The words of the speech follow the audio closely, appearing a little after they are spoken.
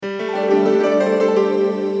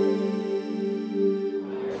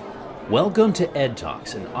Welcome to Ed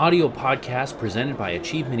Talks, an audio podcast presented by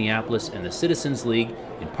Achieve Minneapolis and the Citizens League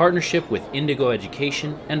in partnership with Indigo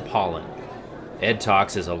Education and Pollen. Ed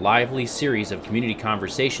Talks is a lively series of community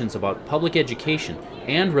conversations about public education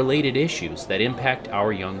and related issues that impact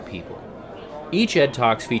our young people. Each Ed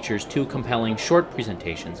Talks features two compelling short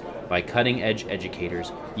presentations by cutting-edge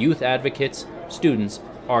educators, youth advocates, students,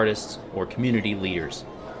 artists, or community leaders.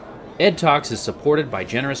 Ed Talks is supported by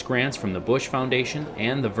generous grants from the Bush Foundation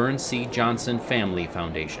and the Vern C. Johnson Family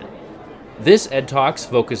Foundation. This Ed Talks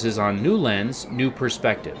focuses on New Lens, New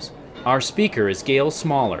Perspectives. Our speaker is Gail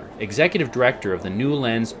Smaller, Executive Director of the New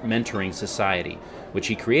Lens Mentoring Society, which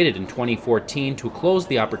he created in 2014 to close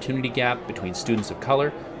the opportunity gap between students of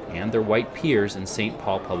color and their white peers in St.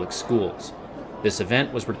 Paul Public Schools. This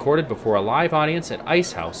event was recorded before a live audience at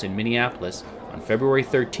Ice House in Minneapolis on February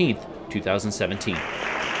 13th, 2017.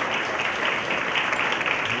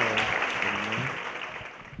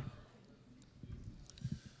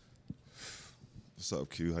 What's up,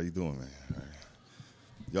 Q? How you doing, man? Right.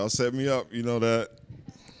 Y'all set me up. You know that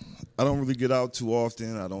I don't really get out too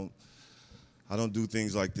often. I don't do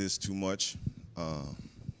things like this too much.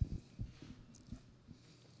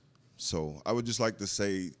 So I would just like to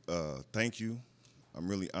say thank you. I'm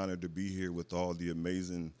really honored to be here with all the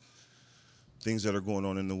amazing things that are going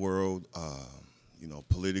on in the world.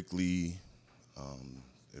 Politically,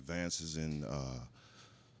 advances in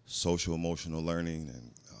social emotional learning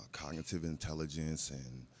and cognitive intelligence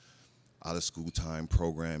and out-of-school time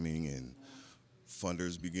programming, and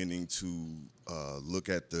funders beginning to look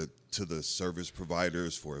at the service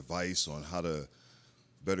providers for advice on how to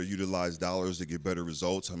better utilize dollars to get better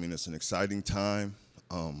results. I mean, it's an exciting time,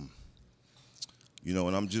 and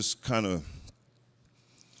I'm just kind of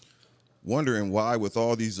wondering why, with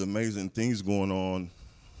all these amazing things going on,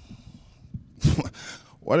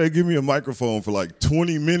 why they give me a microphone for like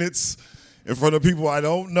 20 minutes in front of people I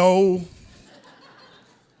don't know?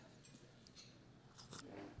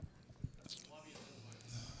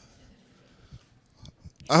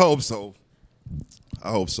 I hope so.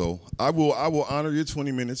 I will honor your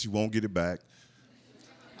 20 minutes. You won't get it back.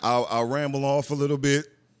 I'll ramble off a little bit.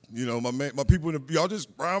 You know, my people, y'all just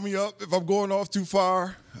round me up if I'm going off too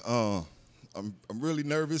far. I'm really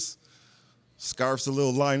nervous. Scarf's a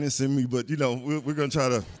little lioness in me, but we're gonna try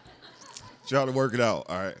to work it out.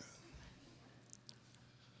 All right.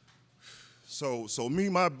 So me,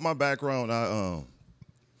 my background,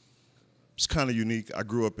 it's kind of unique. I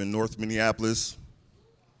grew up in North Minneapolis,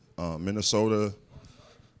 Minnesota.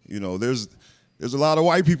 There's a lot of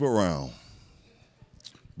white people around,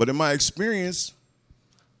 but in my experience,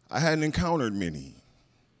 I hadn't encountered many,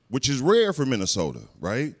 which is rare for Minnesota,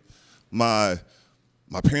 right? My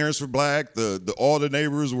parents were black. All the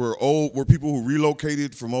neighbors were people who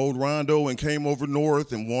relocated from Old Rondo and came over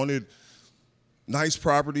north and wanted nice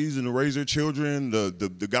properties and to raise their children.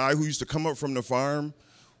 The guy who used to come up from the farm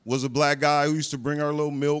was a black guy who used to bring our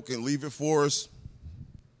little milk and leave it for us.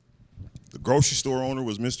 The grocery store owner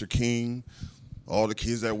was Mr. King. All the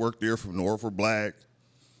kids that worked there from north were black.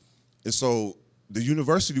 And so the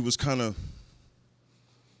university was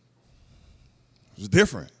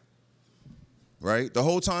different, right? The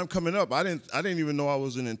whole time coming up, I didn't even know I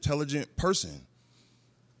was an intelligent person.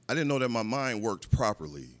 I didn't know that my mind worked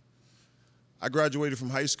properly. I graduated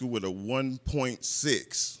from high school with a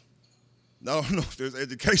 1.6. Now, I don't know if there's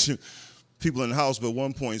education people in the house, but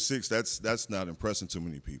 1.6, that's not impressing too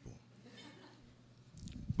many people.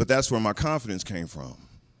 But that's where my confidence came from.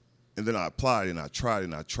 And then I applied and I tried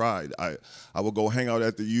and I tried. I would go hang out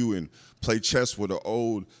at the U and play chess with an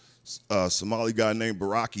old Somali guy named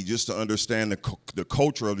Baraki just to understand the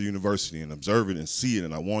culture of the university and observe it and see it.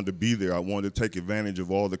 And I wanted to be there. I wanted to take advantage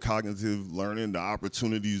of all the cognitive learning, the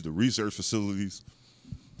opportunities, the research facilities.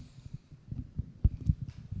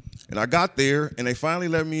 And I got there and they finally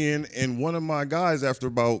let me in. And one of my guys, after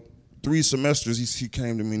about 3 semesters, he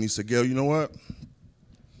came to me and he said, "Gail, you know what?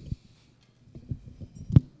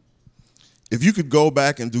 If you could go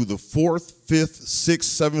back and do the 4th, 5th, 6th,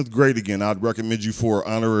 7th grade again, I'd recommend you for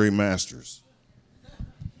an honorary master's."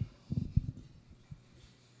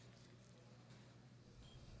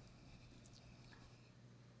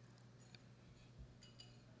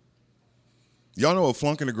 Y'all know what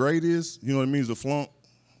flunking a grade is? You know what it means to flunk?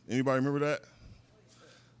 Anybody remember that?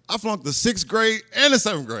 I flunked the 6th grade and the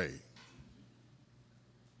 7th grade.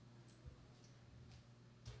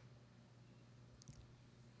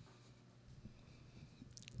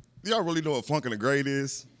 Y'all really know what flunking a grade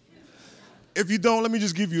is? If you don't, let me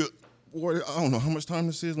just give you, I don't know how much time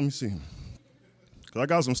this is. Let me see. Because I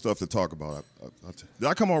got some stuff to talk about. Did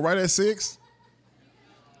I come on right at 6?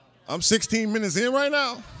 I'm 16 minutes in right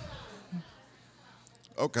now?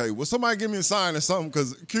 Okay, well, somebody give me a sign or something,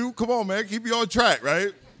 because Q, come on, man, keep you on track,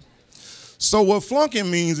 right? So what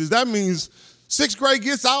flunking means is that means sixth grade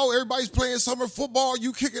gets out, everybody's playing summer football,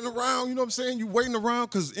 you kicking around, you know what I'm saying? You waiting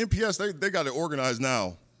around, because NPS, they got it organized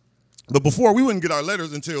now. But before, we wouldn't get our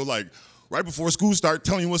letters until like right before school start,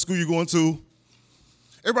 telling you what school you're going to.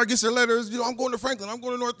 Everybody gets their letters, you know, I'm going to Franklin, I'm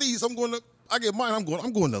going to Northeast, I get mine, I'm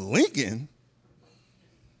going to Lincoln.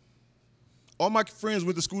 All my friends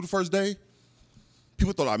went to school the first day.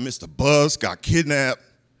 People thought I missed a bus, got kidnapped.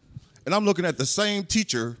 And I'm looking at the same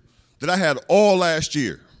teacher that I had all last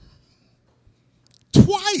year.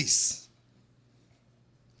 Twice.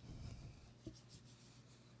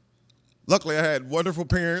 Luckily, I had wonderful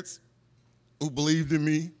parents who believed in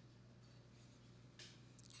me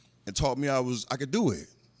and taught me I could do it.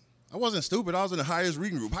 I wasn't stupid. I was in the highest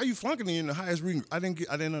reading group. How you flunking in the highest reading group? I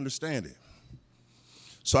didn't understand it.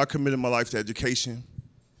 So I committed my life to education,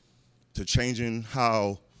 to changing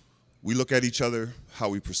how we look at each other, how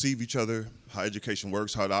we perceive each other, how education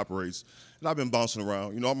works, how it operates. And I've been bouncing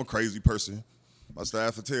around. You know, I'm a crazy person. My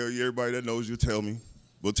staff will tell you, everybody that knows you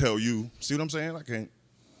will tell you. See what I'm saying? I can't.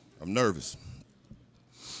 I'm nervous.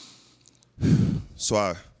 So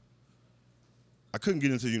I couldn't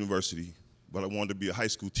get into university, but I wanted to be a high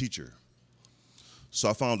school teacher. So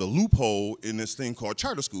I found a loophole in this thing called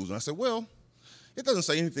charter schools. And I said, well, it doesn't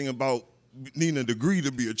say anything about needing a degree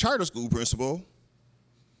to be a charter school principal.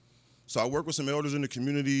 So I worked with some elders in the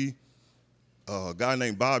community, a guy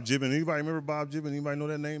named Bob Gibbon. Anybody remember Bob Gibbon? Anybody know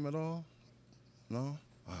that name at all? No?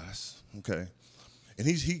 Oh, that's okay. And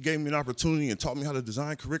he gave me an opportunity and taught me how to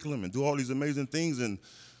design curriculum and do all these amazing things. And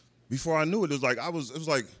before I knew it, it was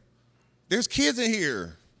like, there's kids in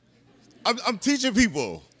here. I'm teaching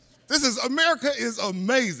people. America is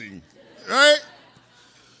amazing, right?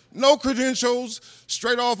 No credentials,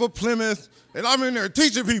 straight off of Plymouth, and I'm in there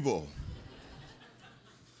teaching people.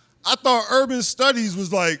 I thought urban studies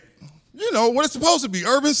was like, you know, what it's supposed to be,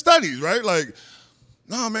 urban studies, right? Like,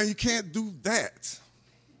 no, man, you can't do that.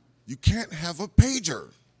 You can't have a pager.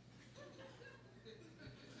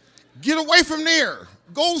 Get away from there.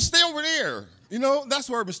 Go stay over there. You know, that's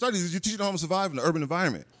what urban studies is. You teach them how to survive in the urban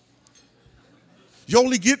environment. You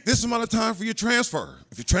only get this amount of time for your transfer.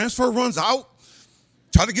 If your transfer runs out,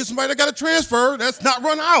 try to get somebody that got a transfer that's not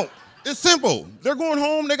run out. It's simple. They're going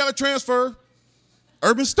home, they got a transfer.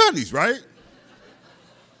 Urban studies, right?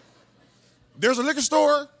 There's a liquor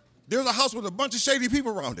store, there's a house with a bunch of shady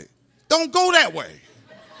people around it. Don't go that way.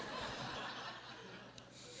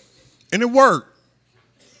 And it worked.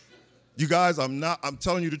 You guys, I'm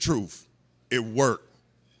telling you the truth. It worked.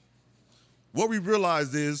 What we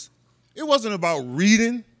realized is it wasn't about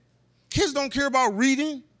reading. Kids don't care about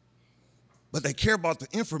reading, but they care about the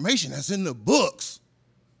information that's in the books.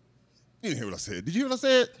 You didn't hear what I said. Did you hear what I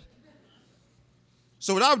said?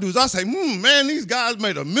 So what I would do is I say, man, these guys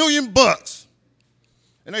made $1 million.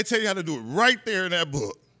 And they tell you how to do it right there in that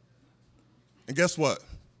book. And guess what?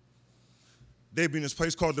 They'd be in this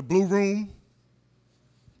place called the Blue Room,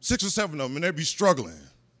 6 or 7 of them, and they'd be struggling.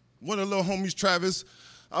 One of the little homies, Travis,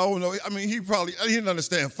 I don't know, I mean, he didn't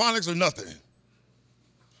understand phonics or nothing.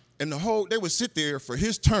 And they would sit there for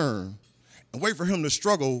his turn and wait for him to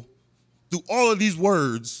struggle through all of these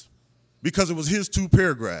words because it was his 2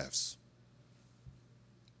 paragraphs.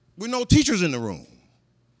 With no teachers in the room.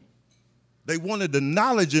 They wanted the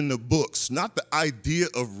knowledge in the books, not the idea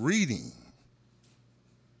of reading.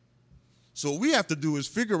 So what we have to do is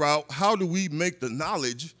figure out how do we make the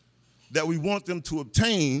knowledge that we want them to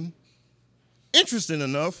obtain interesting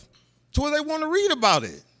enough to where they want to read about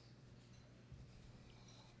it.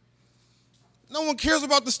 No one cares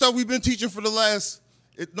about the stuff we've been teaching for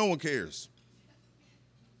no one cares.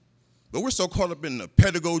 But we're so caught up in the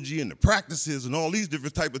pedagogy and the practices and all these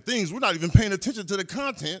different type of things, we're not even paying attention to the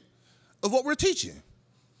content of what we're teaching.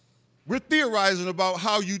 We're theorizing about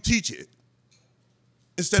how you teach it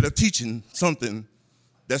instead of teaching something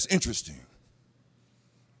that's interesting.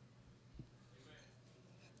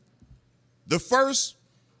 The first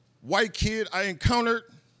white kid I encountered,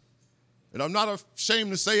 and I'm not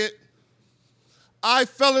ashamed to say it, I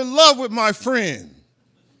fell in love with my friend.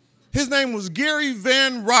 His name was Gary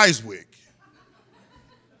Van Ryswick.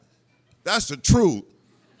 That's the truth.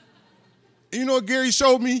 And you know what Gary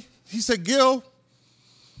showed me? He said, Gil,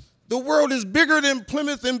 the world is bigger than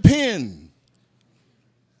Plymouth and Penn.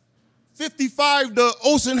 55 to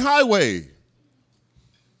Ocean Highway.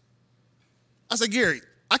 I said, Gary,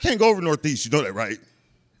 I can't go over Northeast. You know that, right?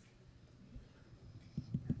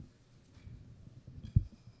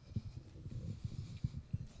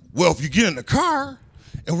 Well, if you get in the car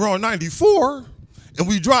and we're on 94 and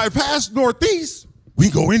we drive past Northeast, we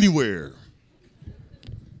can go anywhere.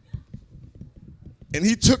 And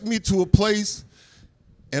he took me to a place,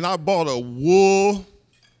 and I bought a wool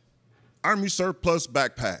Army surplus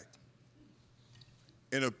backpack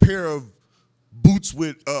and a pair of boots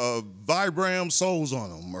with Vibram soles on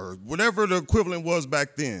them, or whatever the equivalent was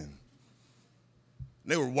back then.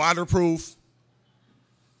 They were waterproof.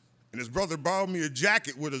 And his brother borrowed me a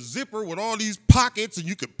jacket with a zipper with all these pockets, and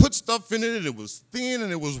you could put stuff in it, and it was thin,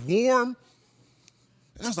 and it was warm.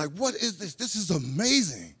 And I was like, what is this? This is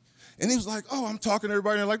amazing. And he was like, oh, I'm talking to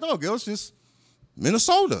everybody. And they're like, no, Gil, it's just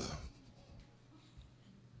Minnesota.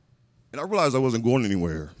 And I realized I wasn't going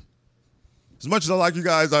anywhere. As much as I like you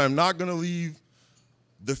guys, I am not going to leave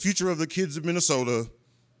the future of the kids of Minnesota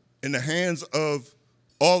in the hands of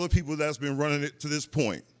all the people that's been running it to this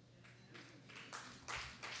point,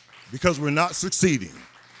 because we're not succeeding.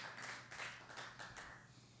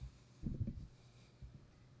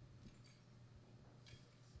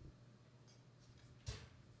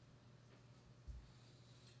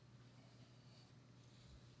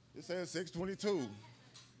 It says 6:22.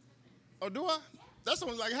 Oh, do I? That's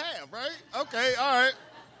only like half, right? Okay, all right.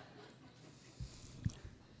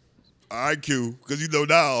 All right, Q, because you know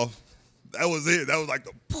now, that was it. That was like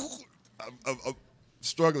the, I'm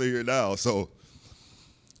struggling here now. So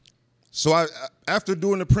I, after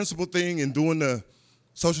doing the principal thing and doing the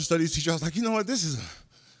social studies teacher, I was like, you know what, this is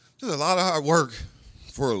a lot of hard work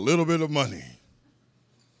for a little bit of money.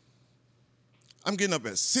 I'm getting up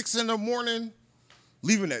at 6 in the morning,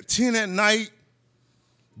 leaving at 10 at night,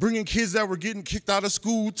 bringing kids that were getting kicked out of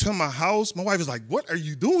school to my house. My wife is like, what are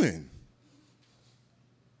you doing?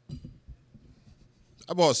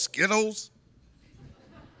 I bought Skittles.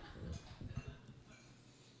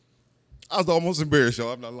 I was almost embarrassed,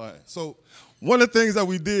 y'all. I'm not lying. So one of the things that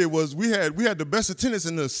we did was we had the best attendance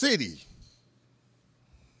in the city.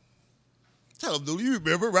 Tell them, do you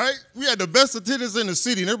remember, right? We had the best attendance in the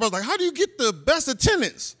city, and everybody's like, how do you get the best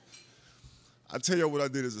attendance? I tell you what I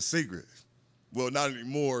did as a secret. Well, not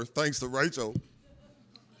anymore, thanks to Rachel.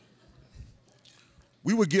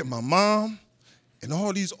 We would get my mom and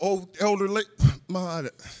all these old elderly,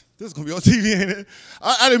 this is gonna be on TV, ain't it?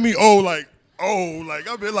 I didn't mean old, like, I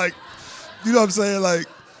mean like, you know what I'm saying, like,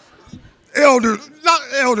 not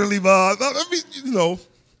elderly, Bob. I mean, you know,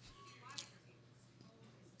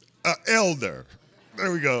 elder.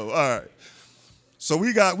 There we go, all right. So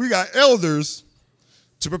we got elders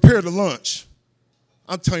to prepare the lunch.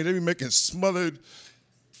 I'm telling you, they be making smothered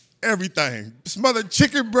everything. Smothered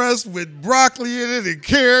chicken breast with broccoli in it and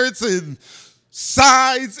carrots and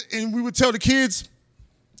sides. And we would tell the kids,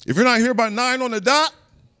 if you're not here by 9 on the dot,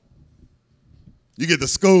 you get the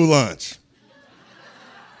school lunch.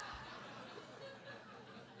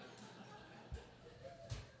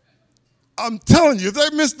 I'm telling you, if they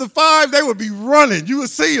missed the 5, they would be running. You would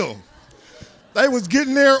see them. They was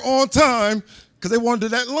getting there on time because they wanted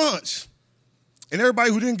that lunch. And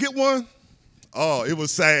everybody who didn't get one, oh, it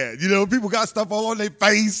was sad. You know, people got stuff all on their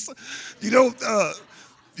face. You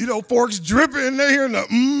know, forks dripping. They're hearing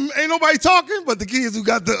the ain't nobody talking but the kids who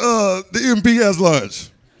got the MPS lunch.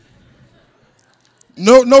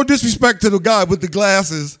 No disrespect to the guy with the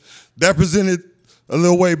glasses that presented a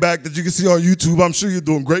little way back that you can see on YouTube. I'm sure you're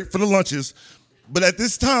doing great for the lunches. But at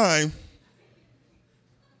this time,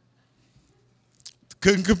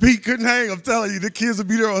 couldn't compete, couldn't hang. I'm telling you, the kids would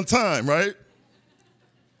be there on time, right?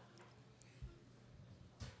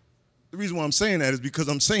 The reason why I'm saying that is because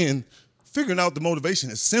I'm saying figuring out the motivation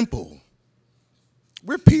is simple.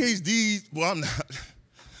 We're PhDs. Well, I'm not.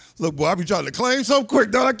 Look, boy, I be trying to claim something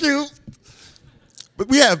quick, don't I, Q? But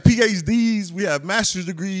we have PhDs, we have master's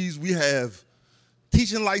degrees, we have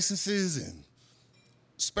teaching licenses and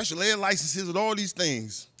special ed licenses and all these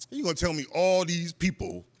things. You're going to tell me all these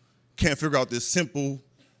people can't figure out this simple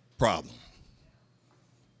problem.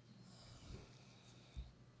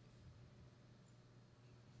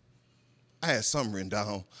 I had something written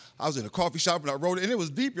down. I was in a coffee shop and I wrote it, and it was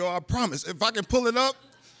deep, y'all, I promise. If I can pull it up,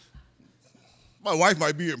 my wife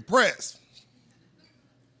might be impressed.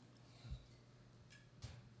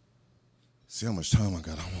 See how much time I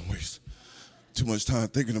got. I don't want to waste too much time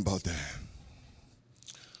thinking about that.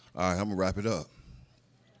 All right, I'm going to wrap it up.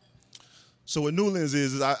 So what Newlands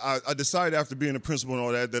is I decided after being a principal and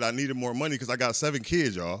all that I needed more money because I got 7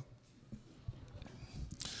 kids, y'all.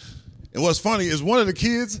 And what's funny is one of the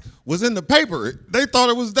kids was in the paper. They thought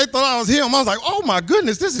I was him. I was like, oh my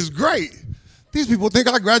goodness, this is great. These people think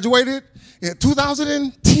I graduated in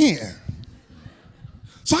 2010.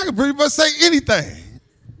 So I can pretty much say anything.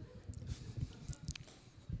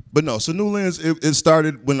 But no, so Newlands, it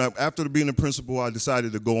started when after being a principal, I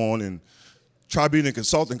decided to go on and try being a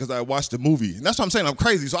consultant because I watched the movie. And that's what I'm saying, I'm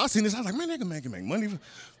crazy. So I seen this, I was like, man, they can make money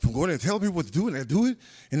from going there and telling people what to do, and they do it.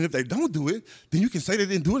 And if they don't do it, then you can say they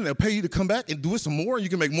didn't do it, and they'll pay you to come back and do it some more, and you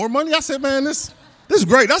can make more money. I said, man, this is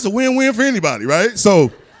great. That's a win-win for anybody, right? So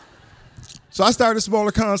I started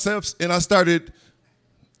Smaller Concepts, and I started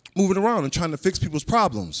moving around and trying to fix people's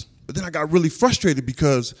problems. But then I got really frustrated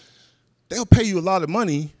because they'll pay you a lot of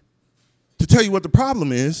money to tell you what the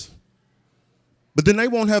problem is, but then they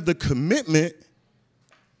won't have the commitment,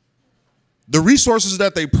 the resources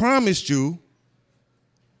that they promised you,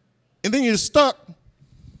 and then you're stuck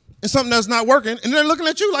in something that's not working, and they're looking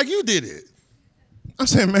at you like you did it. I'm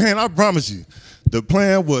saying, man, I promise you, the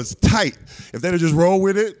plan was tight. If they'd have just rolled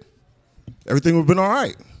with it, everything would have been all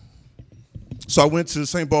right. So I went to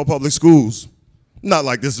St. Paul Public Schools. Not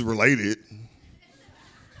like this is related.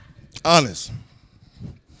 Honest.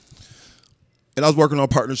 And I was working on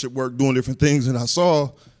partnership work, doing different things, and I saw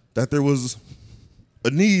that there was a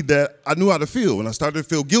need that I knew how to feel, and I started to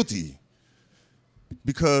feel guilty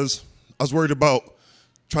because I was worried about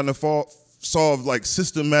trying to solve like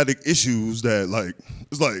systematic issues that like,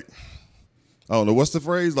 it's like, I don't know, what's the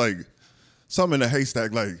phrase? Like something in a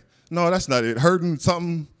haystack, like, no, that's not it. Hurting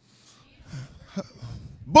something.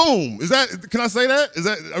 Boom. Can I say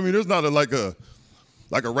that? I mean, there's not like a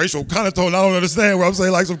racial connotation. I don't understand where I'm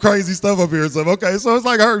saying like some crazy stuff up here. So, okay, so it's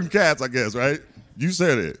like hurting cats, I guess, right? You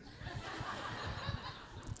said it.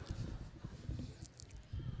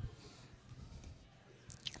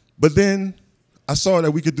 But then I saw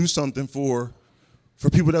that we could do something for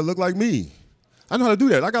people that look like me. I know how to do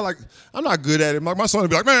that. I'm not good at it. My son would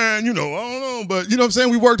be like, man, I don't know. But you know what I'm saying?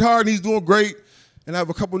 We worked hard and he's doing great. And I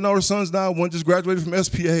have a couple of other sons now. One just graduated from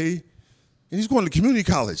SPA and he's going to community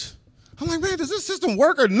college. I'm like, man, does this system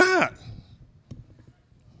work or not?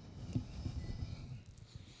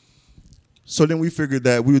 So then we figured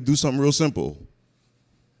that we would do something real simple.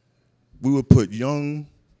 We would put young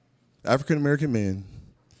African-American men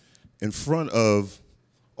in front of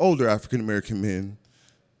older African-American men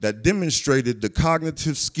that demonstrated the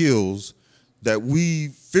cognitive skills that we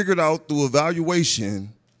figured out through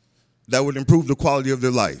evaluation that would improve the quality of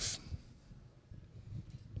their life.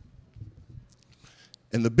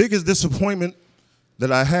 And the biggest disappointment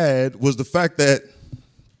that I had was the fact that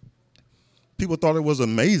people thought it was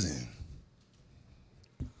amazing.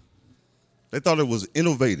 They thought it was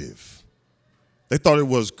innovative. They thought it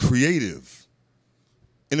was creative.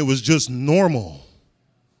 And it was just normal.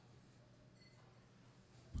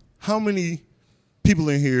 How many people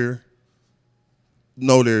in here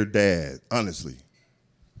know their dad, honestly?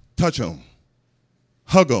 Touch them,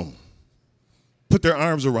 hug them, put their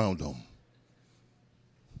arms around them.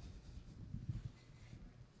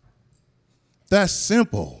 That's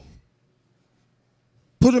simple.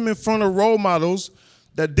 Put them in front of role models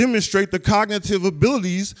that demonstrate the cognitive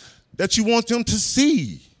abilities that you want them to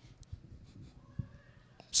see.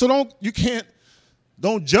 So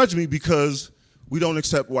don't judge me because we don't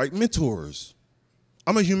accept white mentors.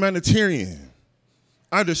 I'm a humanitarian.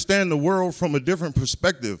 I understand the world from a different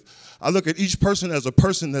perspective. I look at each person as a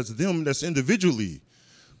person that's them, that's individually.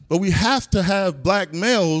 But we have to have black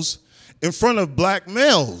males in front of black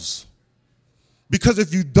males. Because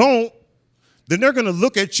if you don't, then they're gonna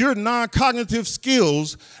look at your non-cognitive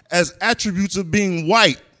skills as attributes of being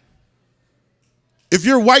white. If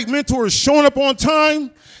your white mentor is showing up on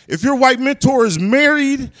time, if your white mentor is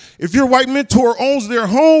married, if your white mentor owns their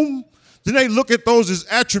home, then they look at those as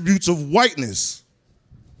attributes of whiteness.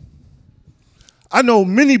 I know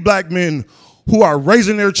many black men who are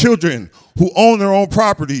raising their children, who own their own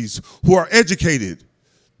properties, who are educated.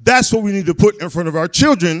 That's what we need to put in front of our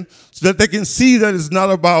children so that they can see that it's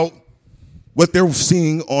not about what they're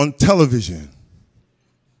seeing on television.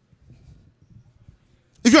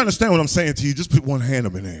 If you understand what I'm saying to you, just put one hand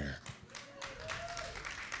up in the air.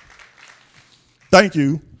 Thank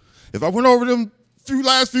you. If I went over them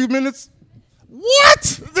last few minutes, what?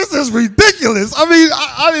 This is ridiculous. I mean,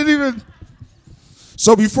 I didn't even.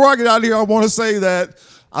 So before I get out of here, I want to say that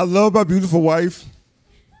I love my beautiful wife.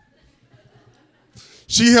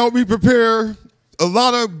 She helped me prepare a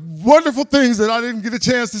lot of wonderful things that I didn't get a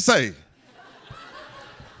chance to say.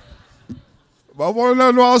 But I want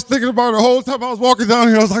to know I was thinking about it the whole time I was walking down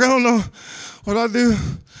here. I was like, I don't know what I do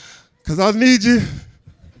because I need you.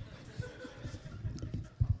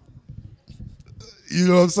 You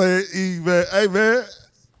know what I'm saying? Hey, man.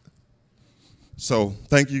 So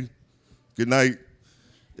thank you. Good night.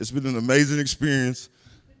 It's been an amazing experience,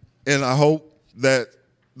 and I hope that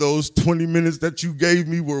those 20 minutes that you gave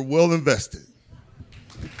me were well invested.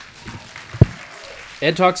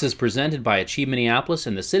 Ed Talks is presented by Achieve Minneapolis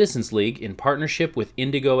and the Citizens League in partnership with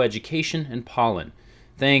Indigo Education and Pollen.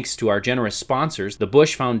 Thanks to our generous sponsors, the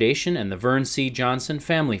Bush Foundation and the Vern C. Johnson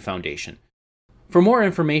Family Foundation. For more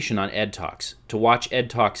information on Ed Talks, to watch Ed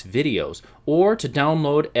Talks videos, or to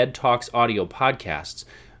download Ed Talks audio podcasts,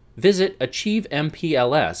 visit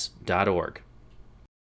achievempls.org.